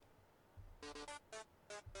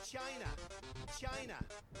China. China.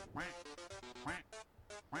 Yeah,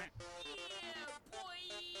 boy.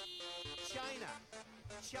 China.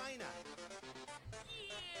 China.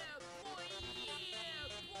 Yeah, boy.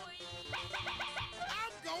 Yeah, boy.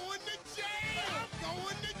 I'm going to jail. I'm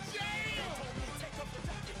going to jail. Told me take off the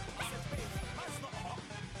jacket. I said, baby, that's not hot.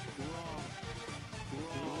 Wrong.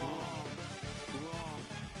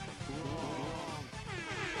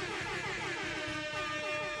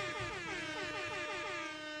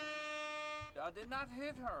 I did not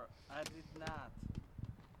hit her. I did not.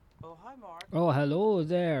 Oh, hi, Mark. Oh, hello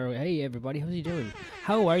there. Hey, everybody. How's you doing?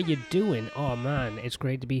 How are you doing? Oh, man. It's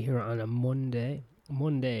great to be here on a Monday,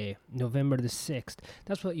 November the 6th.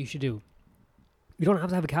 That's what you should do. You don't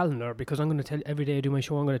have to have a calendar because I'm going to tell every day I do my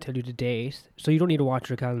show, I'm going to tell you the date. So you don't need to watch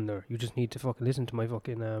your calendar. You just need to fucking listen to my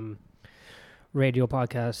fucking radio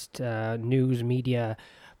podcast, news, media,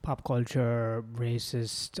 pop culture,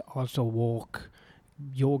 racist, also woke,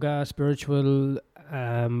 yoga, spiritual,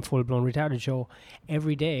 full-blown retarded show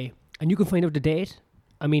every day. And you can find out the date.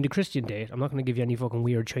 I mean, the Christian date. I'm not going to give you any fucking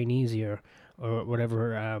weird Chinese here or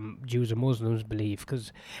whatever Jews or Muslims believe,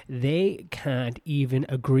 because they can't even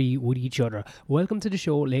agree with each other. Welcome to the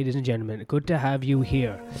show, ladies and gentlemen. Good to have you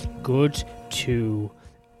here. Good to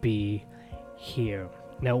be here.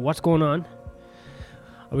 Now, what's going on?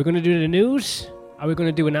 Are we going to do the news? Are we going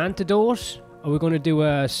to do an antidote? Are we going to do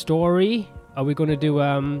a story? Are we going to do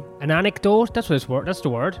an anecdote? That's the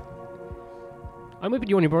word. I might be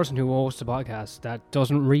the only person who hosts a podcast that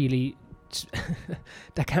doesn't really,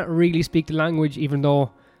 that can't really speak the language, even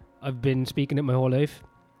though I've been speaking it my whole life.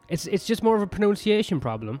 It's just more of a pronunciation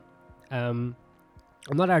problem. I'm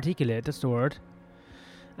not articulate. That's the word.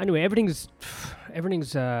 Anyway, everything's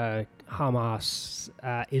Hamas,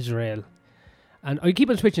 Israel, and I keep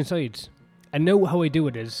on switching sides. And now how I do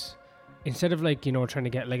it is, instead of trying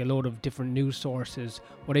to get a load of different news sources,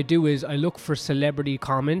 what I do is I look for celebrity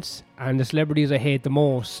comments, and the celebrities I hate the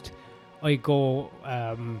most, I go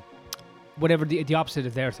whatever the opposite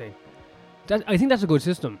of their thing. I think that's a good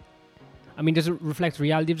system. I mean, does it reflect the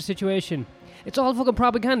reality of the situation? It's all fucking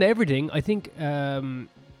propaganda, everything. I think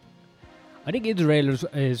Israel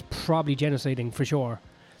is probably genociding for sure.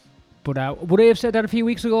 But would I have said that a few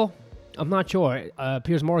weeks ago? I'm not sure.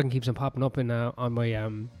 Piers Morgan keeps on popping up on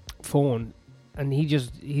my phone, and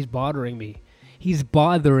he's bothering me. He's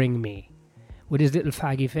bothering me with his little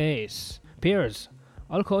faggy face. Piers,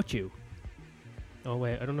 I'll cut you. Oh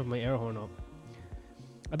wait, I don't have my air horn up.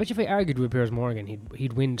 I bet you if I argued with Piers Morgan,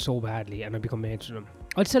 he'd win so badly, and I'd become mates with him.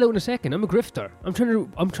 I'd sell out in a second. I'm a grifter. I'm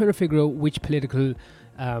trying to figure out which political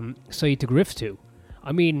side to grift to.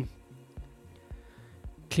 I mean,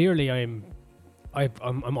 clearly I'm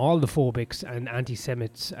all the phobics and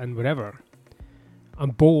anti-Semites and whatever.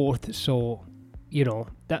 I'm both, so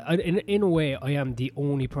that in a way I am the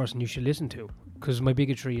only person you should listen to, because my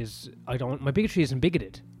bigotry isn't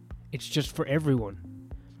bigoted. It's just for everyone,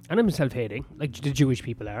 and I'm self-hating like the Jewish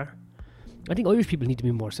people are. I think Irish people need to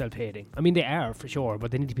be more self-hating. I mean, they are for sure, but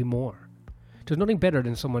they need to be more. There's nothing better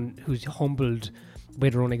than someone who's humbled by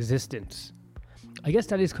their own existence. I guess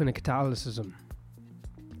that is kind of Catholicism.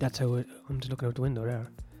 That's how I'm just looking out the window there.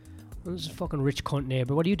 Well, this is a fucking rich cunt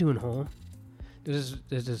neighbour. What are you doing home? There's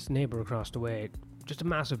this neighbour across the way. Just a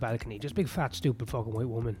massive balcony. Just a big fat stupid fucking white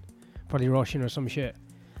woman. Probably Russian or some shit.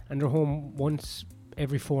 And they're home once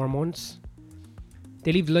every 4 months.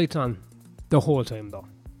 They leave the lights on the whole time though.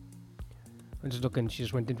 I'm just looking. She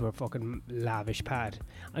just went into her fucking lavish pad.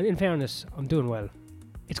 And in fairness, I'm doing well.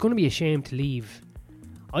 It's going to be a shame to leave.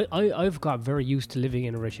 I've got very used to living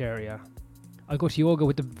in a rich area. I go to yoga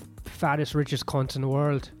with the fattest, richest cunts in the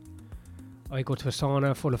world. I go to a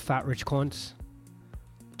sauna full of fat, rich cunts.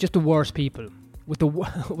 Just the worst people with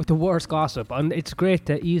the worst gossip, and it's great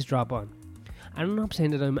to eavesdrop on. And I'm not saying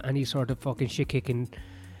that I'm any sort of fucking shit kicking,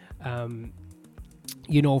 fucking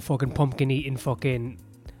pumpkin eating, fucking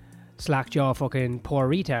slackjaw, fucking poor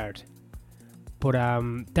retard. But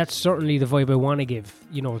that's certainly the vibe I want to give.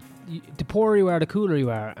 The poorer you are, the cooler you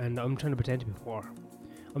are, and I'm trying to pretend to be poor.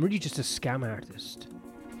 I'm really just a scam artist.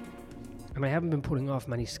 And I haven't been putting off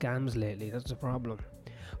many scams lately. That's the problem.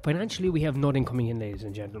 Financially, we have nothing coming in, ladies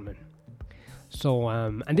and gentlemen. So,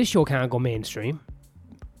 and this show can't go mainstream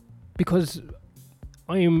because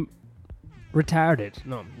I'm retarded.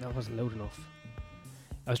 No, that wasn't loud enough.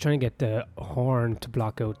 I was trying to get the horn to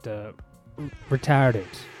block out the retarded.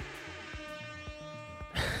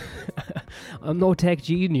 I'm no tech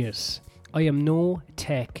genius. I am no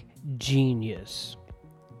tech genius.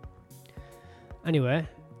 Anyway,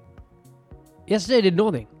 yesterday I did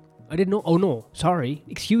nothing. I didn't know. Oh no, sorry.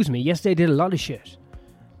 Excuse me. Yesterday I did a lot of shit.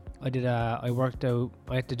 I worked out.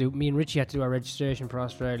 Me and Richie had to do our registration for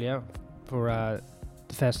Australia for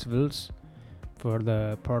the festivals, for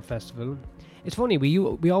the Perth Festival. It's funny,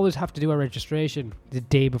 we always have to do our registration the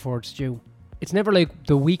day before it's due. It's never like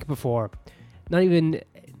the week before. Not even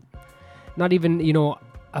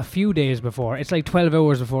a few days before. It's like 12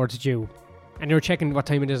 hours before it's due. And you're checking what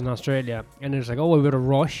time it is in Australia. And it's like, oh, we got a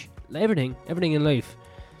rush. Everything in life.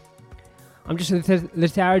 I'm just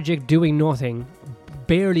lethargic, doing nothing,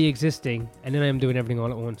 barely existing, and then I'm doing everything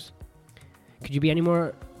all at once. Could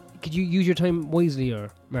you use your time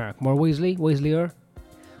wiselier, Mark? More wiselier?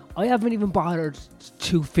 I haven't even bothered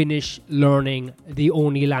to finish learning the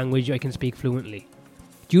only language I can speak fluently.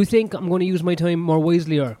 Do you think I'm going to use my time more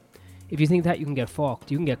wiselier? If you think that, you can get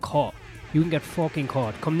fucked. You can get caught. You can get fucking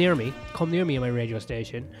caught. Come near me in my radio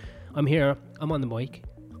station. I'm here. I'm on the mic.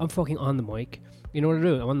 I'm fucking on the mic. You know what I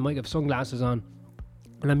do? I'm on the mic. I have sunglasses on.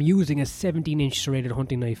 And I'm using a 17-inch serrated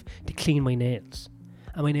hunting knife to clean my nails.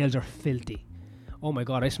 And my nails are filthy. Oh my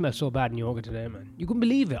god, I smell so bad in yoga today, man. You couldn't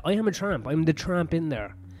believe it. I am a tramp. I'm the tramp in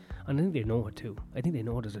there. And I think they know it too. I think they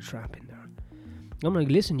know there's a tramp in there. I'm like,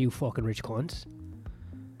 listen, you fucking rich cunts.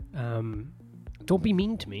 Don't be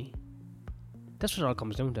mean to me. That's what it all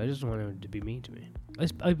comes down to. I just don't want anyone to be mean to me.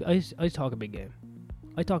 I talk a big game.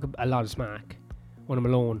 I talk a lot of smack when I'm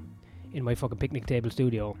alone in my fucking picnic table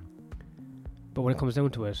studio. But when it comes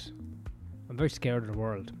down to it, I'm very scared of the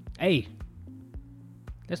world. Hey!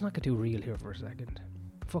 Let's not get too real here for a second.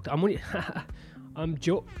 Fuck, I'm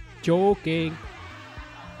joking.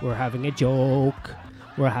 We're having a joke.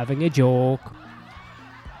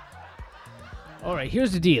 Alright,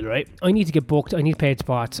 here's the deal, right? I need to get booked. I need paid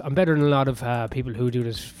spots. I'm better than a lot of people who do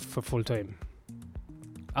this for full time.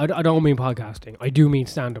 I don't mean podcasting. I do mean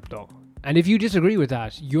stand-up, though. And if you disagree with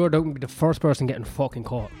that, you're the first person getting fucking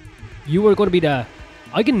caught. You are going to be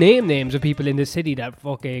I can name names of people in this city that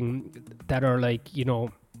are like, you know,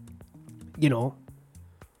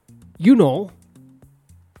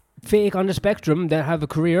 fake on the spectrum that have a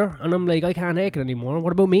career, and I'm like, I can't take it anymore.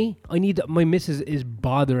 What about me? My missus is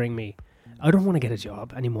bothering me. I don't want to get a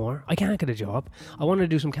job anymore. I can't get a job. I want to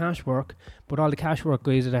do some cash work, but all the cash work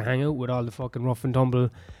guys that I hang out with, all the fucking rough and tumble,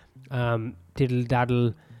 diddle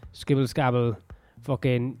daddle, skibble scabble,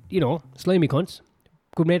 fucking, slimy cunts.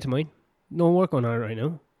 Good mate of mine. No work on it right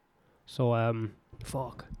now. So,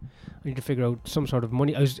 fuck. I need to figure out some sort of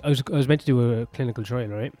money. I was meant to do a clinical trial,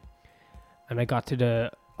 right? And I got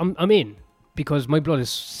to I'm in because my blood is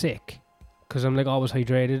sick. Because I'm like always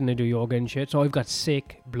hydrated and I do yoga and shit. So I've got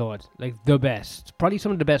sick blood. Like the best. Probably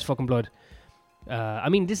some of the best fucking blood.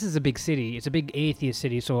 This is a big city. It's a big atheist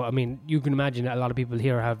city. So, you can imagine that a lot of people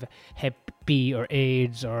here have Hep B or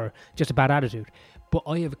AIDS or just a bad attitude. But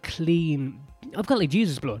I have I've got like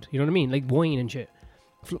Jesus blood. You know what I mean? Like wine and shit.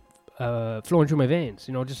 Flowing through my veins.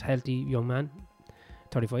 Just healthy young man.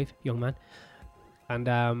 35, young man.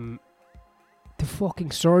 And, the fucking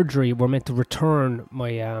surgery were meant to return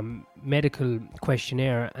my medical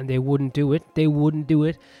questionnaire and they wouldn't do it.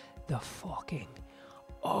 The fucking...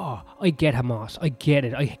 Oh, I get Hamas. I get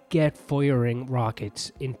it. I get firing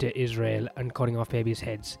rockets into Israel and cutting off babies'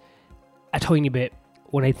 heads a tiny bit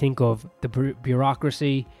when I think of the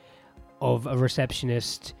bureaucracy of a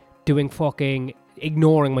receptionist doing fucking...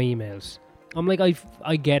 ignoring my emails. I'm like,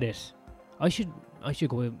 I get it. I should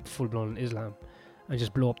go full-blown Islam and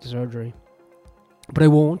just blow up the surgery. But I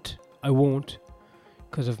won't,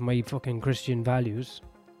 because of my fucking Christian values.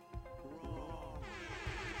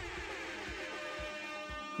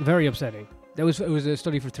 Very upsetting. It was a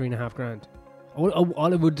study for $3,500.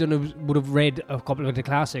 All I would have read a couple of the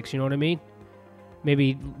classics, you know what I mean?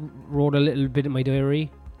 Maybe wrote a little bit in my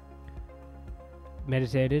diary.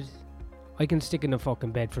 Meditated. I can stick in the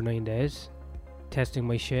fucking bed for 9 days, testing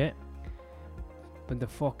my shit. But the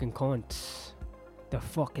fucking cunts, the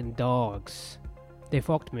fucking dogs, they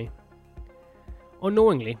fucked me.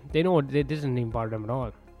 Unknowingly. They know it doesn't even bother them at all.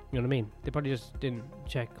 You know what I mean? They probably just didn't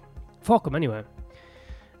check. Fuck them anyway.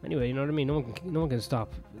 Anyway, you know what I mean? No one can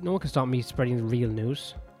stop me spreading the real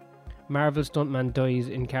news. Marvel stuntman dies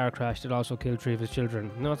in car crash that also killed 3 of his children.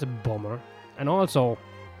 No, it's a bummer. And also,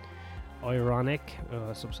 ironic.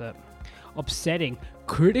 That's upsetting.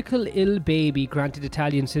 Critical ill baby granted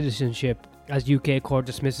Italian citizenship as UK court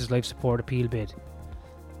dismisses life support appeal bid.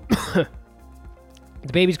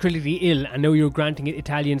 The baby's critically ill and now you're granting it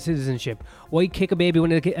Italian citizenship. Why kick a baby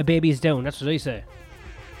when a baby is down? That's what I say.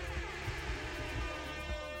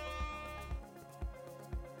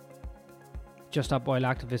 Just Stop Oil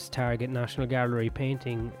activists target National Gallery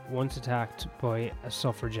painting once attacked by a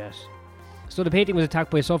suffragette. So the painting was attacked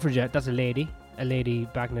by a suffragette. That's a lady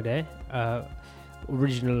back in the day.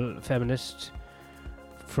 Original feminist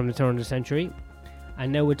from the turn of the century,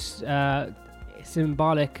 and now it's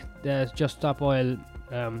symbolic that Just Stop Oil.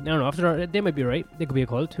 I don't know. After they might be right. They could be a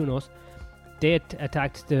cult. Who knows? They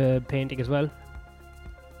attacked the painting as well.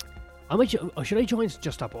 Should I join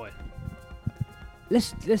Just Stop Oil?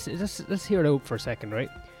 Let's hear it out for a second, right?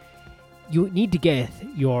 You need to get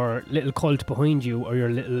your little cult behind you, or your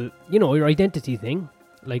little, your identity thing.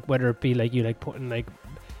 Like whether it be like you like putting like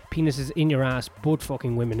penises in your ass, both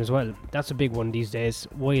fucking women as well. That's a big one these days.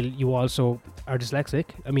 While you also are dyslexic.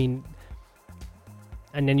 I mean,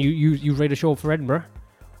 and then you write a show for Edinburgh.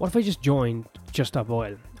 What if I just joined Just Stop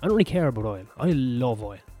Oil? I don't really care about oil. I love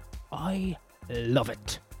oil. I love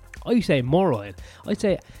it. I say more oil. I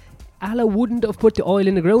say Allah wouldn't have put the oil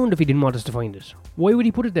in the ground if he didn't want us to find it. Why would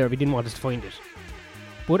he put it there if he didn't want us to find it?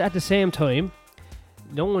 But at the same time,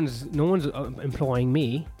 no one's employing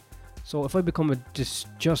me. So if I become a Just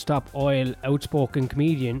Stop Oil outspoken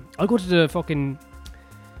comedian, I'll go to the fucking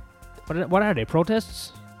what are they,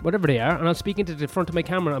 protests? Whatever they are, and I'll speak into the front of my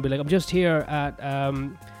camera and I'll be like, I'm just here at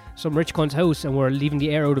some rich cunt's house and we're leaving the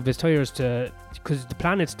air out of his tyres because the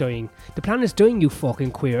planet's dying. The planet's dying, you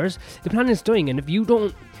fucking queers. The planet's dying, and if you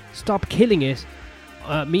don't stop killing it,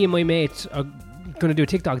 me and my mates are gonna do a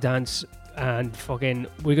TikTok dance, and fucking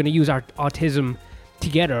we're gonna use our autism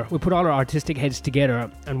together. We'll put all our artistic heads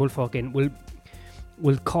together, and we'll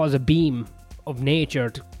cause a beam of nature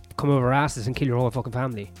to come over our asses and kill your whole fucking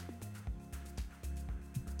family.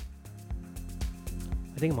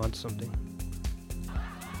 I think I'm onto something.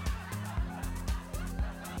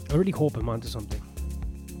 I really hope I'm onto something.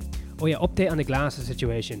 Oh yeah, update on the glasses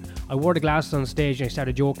situation. I wore the glasses on stage and I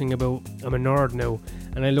started joking about I'm a nerd now,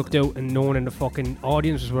 and I looked out and no one in the fucking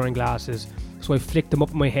audience was wearing glasses, so I flicked them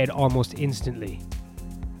up in my head almost instantly.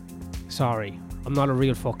 Sorry, I'm not a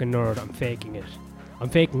real fucking nerd, I'm faking it. I'm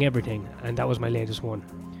faking everything, and that was my latest one.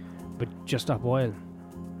 But Just Stop Oil.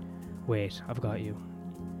 Wait, I've got you.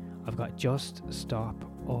 I've got Just Stop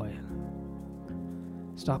Oil.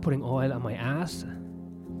 Stop putting oil on my ass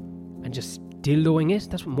and just dildoing it.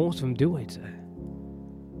 That's what most of them do, I'd say.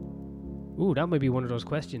 Ooh, that might be one of those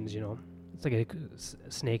questions, It's like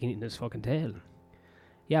a snake eating its fucking tail.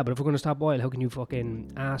 Yeah, but if we're going to stop oil, how can you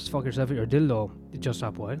fucking ass fuck yourself with your dildo? Just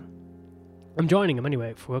Stop Oil. I'm joining them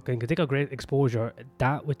anyway. Fucking, because they got great exposure.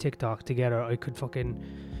 That with TikTok together, I could fucking...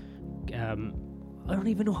 I don't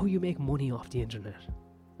even know how you make money off the internet.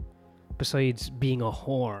 Besides being a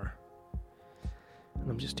whore. And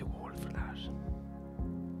I'm just too old for that.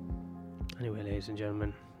 Anyway, ladies and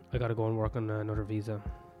gentlemen, I gotta go and work on another visa.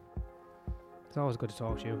 It's always good to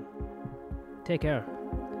talk to you. Take care.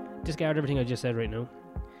 Discard everything I just said right now.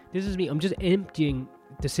 This is me. I'm just emptying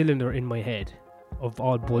the cylinder in my head of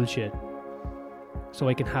all bullshit, so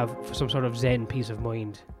I can have some sort of zen peace of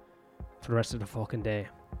mind for the rest of the fucking day.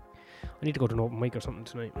 I need to go to an open mic or something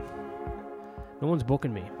tonight. No one's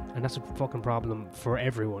booking me, and that's a fucking problem for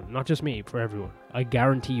everyone. Not just me, for everyone. I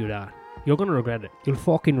guarantee you that. You're gonna regret it. You'll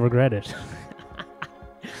fucking regret it.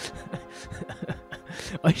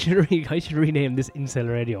 I should rename this Incel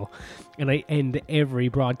Radio, and I end every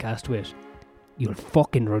broadcast with, "You'll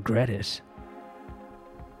fucking regret it."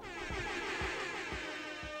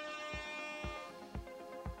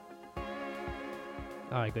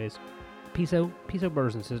 Alright guys, peace out,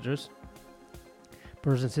 brothers and sisters.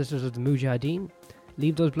 Brothers and sisters of the Mujahideen,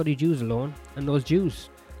 leave those bloody Jews alone, and those Jews,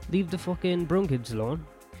 leave the fucking brown kids alone.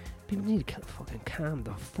 People need to fucking calm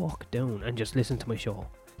the fuck down and just listen to my show.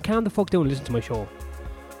 Calm the fuck down and listen to my show.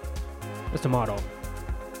 That's the motto.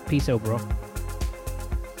 Peace out, bro.